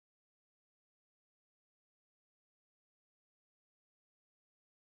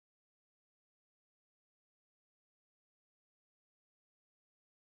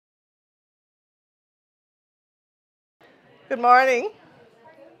Good morning.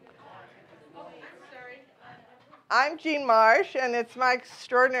 I'm Jeanne Marsh, and it's my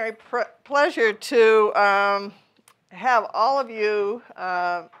extraordinary pleasure to have all of you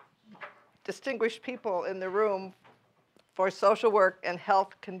distinguished people in the room for social work and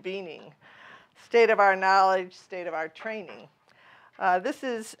health convening, state of our knowledge, state of our training. This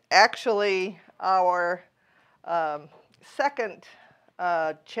is actually our second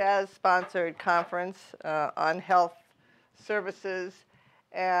CHAS-sponsored conference on health services,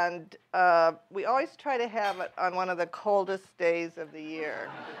 and we always try to have it on one of the coldest days of the year.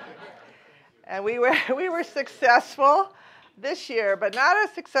 And we were successful this year, but not as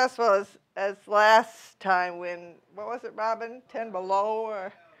successful as last time when, what was it, Robin? 10 below?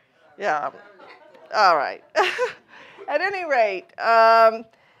 Or yeah. All right. At any rate,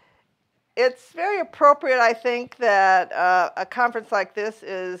 it's very appropriate, I think, that a conference like this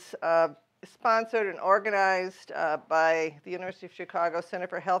is sponsored and organized by the University of Chicago Center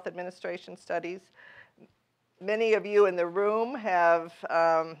for Health Administration Studies. Many of you in the room have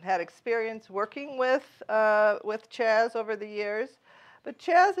had experience working with CHAS over the years, but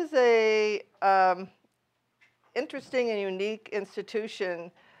CHAS is a interesting and unique institution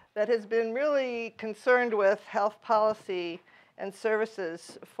that has been really concerned with health policy and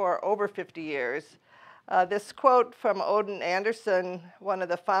services for over 50 years. This quote from Odin Anderson, one of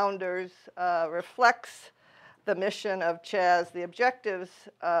the founders, reflects the mission of CHAS. The objectives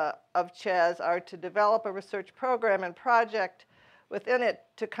of CHAS are to develop a research program and project within it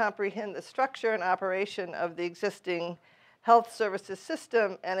to comprehend the structure and operation of the existing health services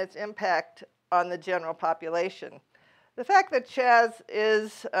system and its impact on the general population. The fact that CHAS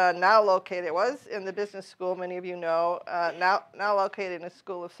is now located, it was in the business school, many of you know, now located in the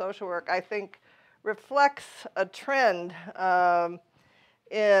School of Social Work, I think reflects a trend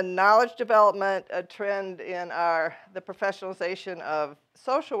in knowledge development, a trend in the professionalization of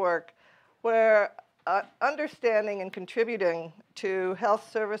social work, where understanding and contributing to health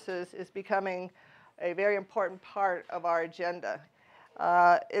services is becoming a very important part of our agenda.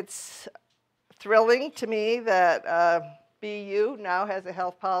 It's thrilling to me that BU now has a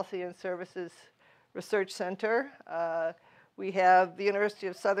Health Policy and Services Research Center. We have the University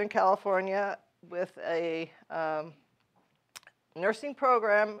of Southern California with a nursing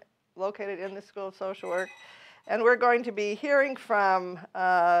program located in the School of Social Work. And we're going to be hearing from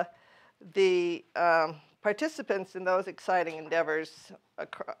the participants in those exciting endeavors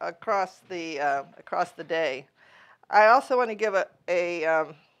across the day. I also want to give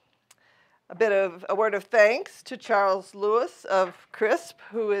a word of thanks to Charles Lewis of CRISP,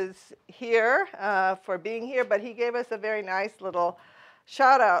 who is here for being here, but he gave us a very nice little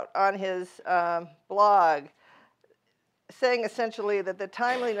shout out on his blog, saying essentially that the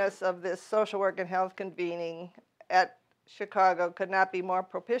timeliness of this social work and health convening at Chicago could not be more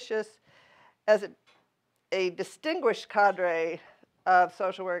propitious, as a distinguished cadre of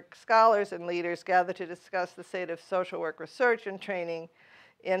social work scholars and leaders gather to discuss the state of social work research and training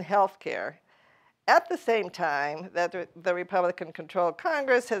in healthcare. At the same time that the Republican-controlled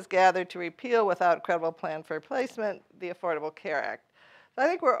Congress has gathered to repeal without credible plan for replacement the Affordable Care Act. So I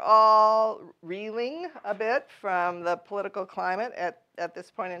think we're all reeling a bit from the political climate at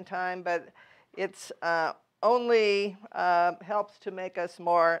this point in time, but it's only helps to make us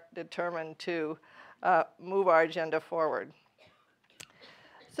more determined to move our agenda forward.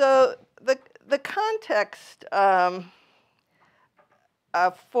 So the context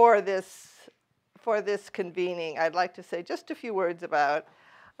for this convening, I'd like to say just a few words about,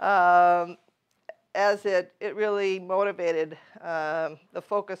 as it really motivated the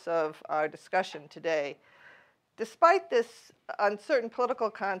focus of our discussion today. Despite this uncertain political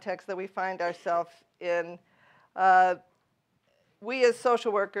context that we find ourselves in, we as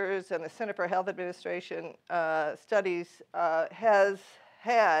social workers and the Center for Health Administration Studies has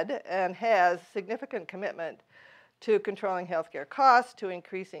had and has significant commitment to controlling healthcare costs, to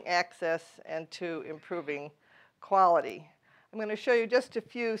increasing access, and to improving quality. I'm going to show you just a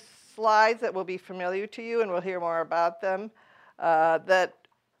few slides that will be familiar to you, and we'll hear more about them, that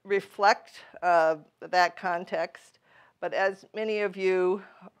reflect that context. But as many of you,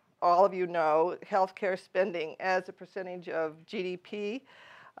 all of you know, healthcare spending as a percentage of GDP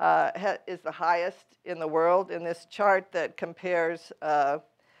is the highest in the world. In this chart that compares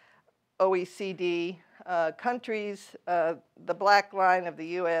OECD countries, the black line of the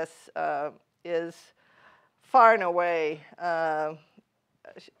US is far and away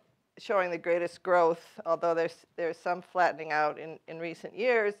showing the greatest growth, although there's some flattening out in recent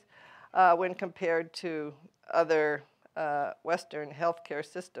years when compared to other Western healthcare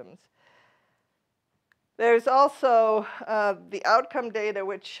systems. There's also the outcome data,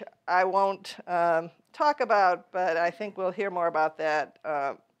 which I won't talk about, but I think we'll hear more about that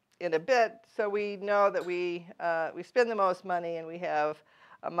in a bit. So we know that we spend the most money, and we have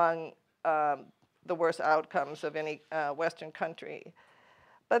among the worst outcomes of any Western country.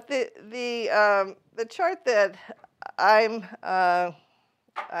 But the chart that I'm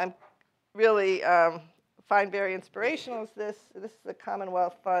really find very inspirational is this. This is the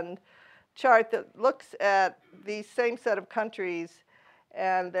Commonwealth Fund chart that looks at the same set of countries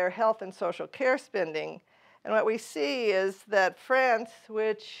and their health and social care spending. And what we see is that France,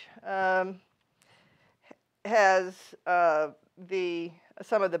 which has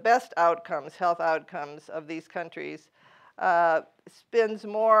some of the best outcomes, health outcomes of these countries, spends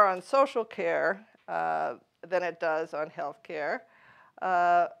more on social care than it does on health care,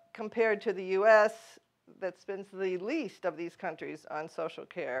 compared to the US, that spends the least of these countries on social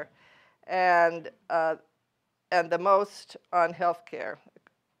care, and the most on health care.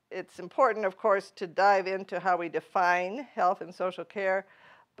 It's important, of course, to dive into how we define health and social care,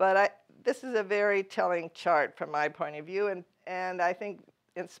 but this is a very telling chart from my point of view, and I think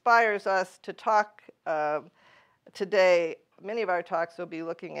inspires us to talk today. Many of our talks will be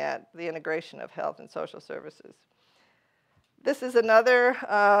looking at the integration of health and social services. This is another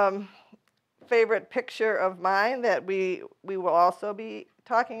favorite picture of mine that we will also be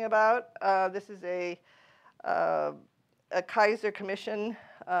talking about. This is a Kaiser Commission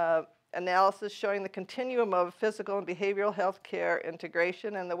analysis showing the continuum of physical and behavioral health care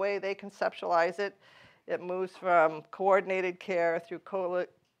integration, and the way they conceptualize it. It moves from coordinated care through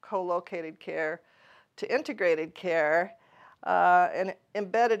co-located care to integrated care. And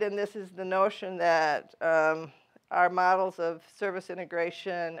embedded in this is the notion that our models of service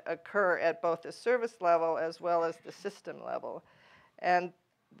integration occur at both the service level as well as the system level. And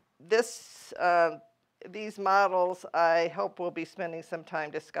these models, I hope we'll be spending some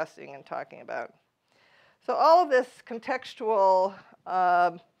time discussing and talking about. So all of this contextual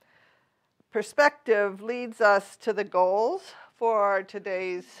perspective leads us to the goals for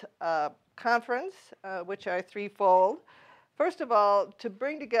today's conference, which are threefold. First of all, to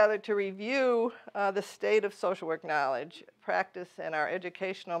bring together, to review the state of social work knowledge, practice, and our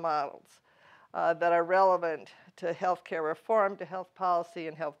educational models that are relevant to healthcare reform, to health policy,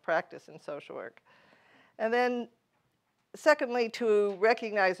 and health practice in social work. And then, secondly, to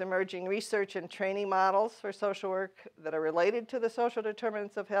recognize emerging research and training models for social work that are related to the social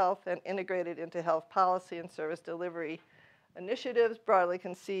determinants of health and integrated into health policy and service delivery initiatives, broadly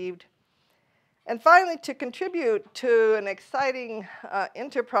conceived. And finally, to contribute to an exciting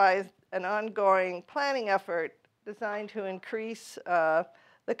enterprise, an ongoing planning effort designed to increase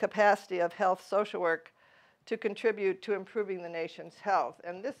the capacity of health social work to contribute to improving the nation's health.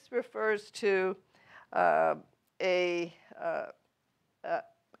 And this refers to a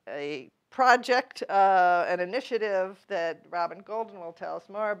project, an initiative that Robin Golden will tell us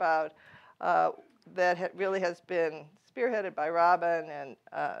more about, that really has been spearheaded by Robin and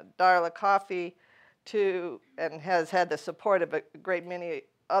Darla Coffey, and has had the support of a great many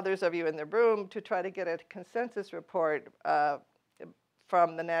others of you in the room, to try to get a consensus report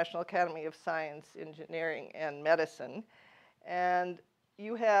from the National Academy of Science, Engineering, and Medicine. And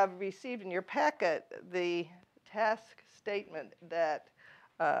you have received in your packet the task statement that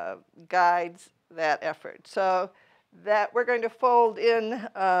guides that effort. So that we're going to fold in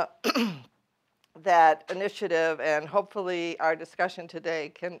that initiative, and hopefully our discussion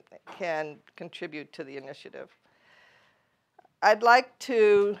today can contribute to the initiative. I'd like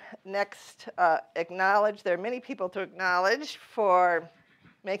to next acknowledge, there are many people to acknowledge for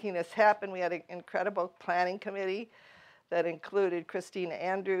making this happen. We had an incredible planning committee that included Christina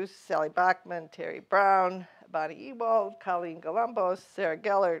Andrews, Sally Bachman, Terry Brown, Bonnie Ewald, Colleen Golumbos, Sarah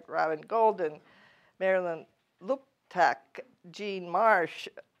Gellert, Robin Golden, Marilyn Luptak, Jeanne Marsh,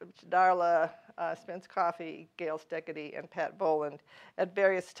 Darla Spence Coffey, Gail Steckedy, and Pat Boland. At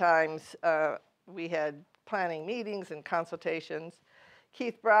various times, we had planning meetings and consultations.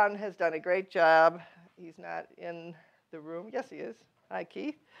 Keith Brown has done a great job. He's not in the room. Yes, he is. Hi,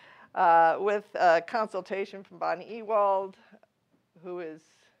 Keith. With consultation from Bonnie Ewald, who is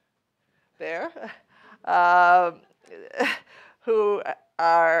there, who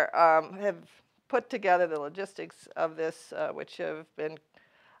have put together the logistics of this, which have been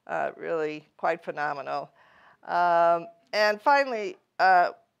really quite phenomenal. And finally,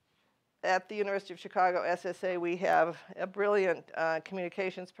 at the University of Chicago SSA, we have a brilliant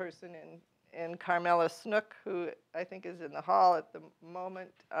communications person in Carmela Snook, who I think is in the hall at the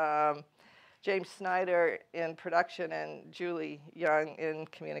moment, James Snyder in production, and Julie Young in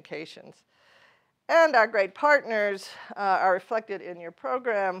communications. And our great partners are reflected in your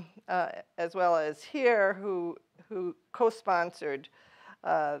program, as well as here, who co-sponsored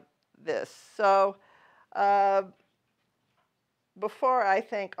this. So before I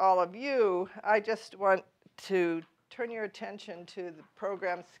thank all of you, I just want to turn your attention to the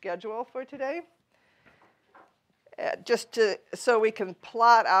program schedule for today. So we can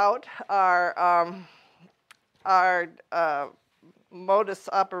plot out our modus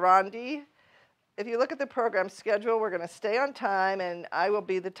operandi. If you look at the program schedule, we're going to stay on time, and I will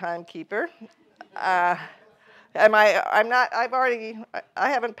be the timekeeper. I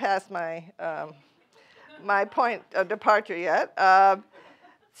haven't passed my my point of departure yet. The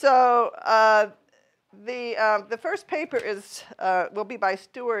first paper will be by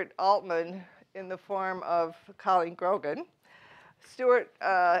Stuart Altman in the form of Colleen Grogan. Stuart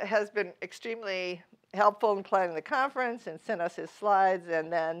has been extremely helpful in planning the conference and sent us his slides,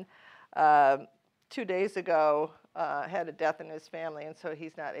 and then 2 days ago had a death in his family, and so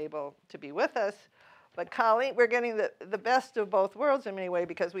he's not able to be with us. But Colleen, we're getting the best of both worlds in many ways,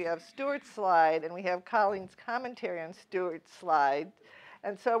 because we have Stuart's slide and we have Colleen's commentary on Stuart's slide.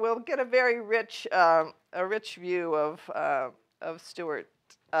 And so we'll get a very rich view of Stuart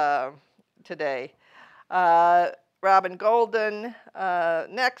today. Robin Golden.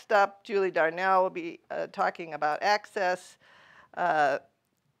 Next up, Julie Darnell will be talking about access.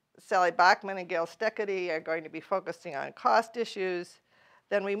 Sally Bachman and Gail Steckety are going to be focusing on cost issues.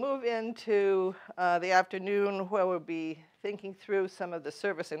 Then we move into the afternoon, where we'll be thinking through some of the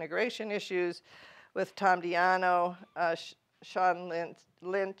service integration issues with Tom Diano, Sean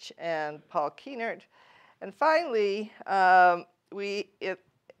Lynch, and Paul Keenert. And finally, in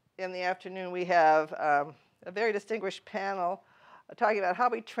the afternoon, we have a very distinguished panel talking about how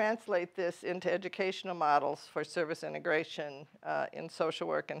we translate this into educational models for service integration in social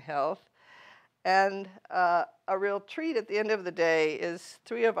work and health. And a real treat at the end of the day is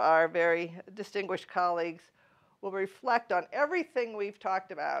 3 of our very distinguished colleagues will reflect on everything we've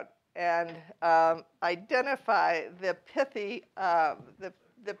talked about and identify the pithy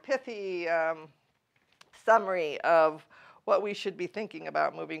summary of what we should be thinking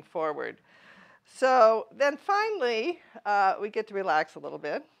about moving forward. So then finally, we get to relax a little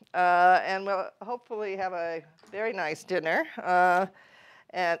bit, and we'll hopefully have a very nice dinner,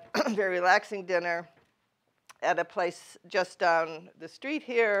 and very relaxing dinner at a place just down the street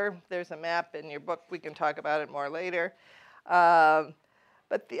here. There's a map in your book. We can talk about it more later.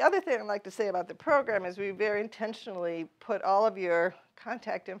 But the other thing I'd like to say about the program is we very intentionally put all of your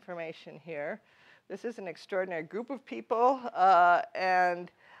contact information here. This is an extraordinary group of people,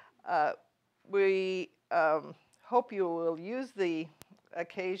 and we hope you will use the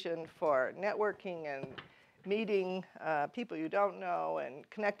occasion for networking and meeting people you don't know and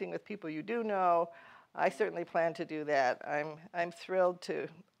connecting with people you do know. I certainly plan to do that. I'm thrilled to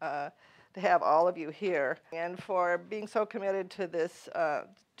have all of you here, and for being so committed to this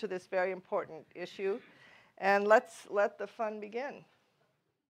very important issue. And let's let the fun begin.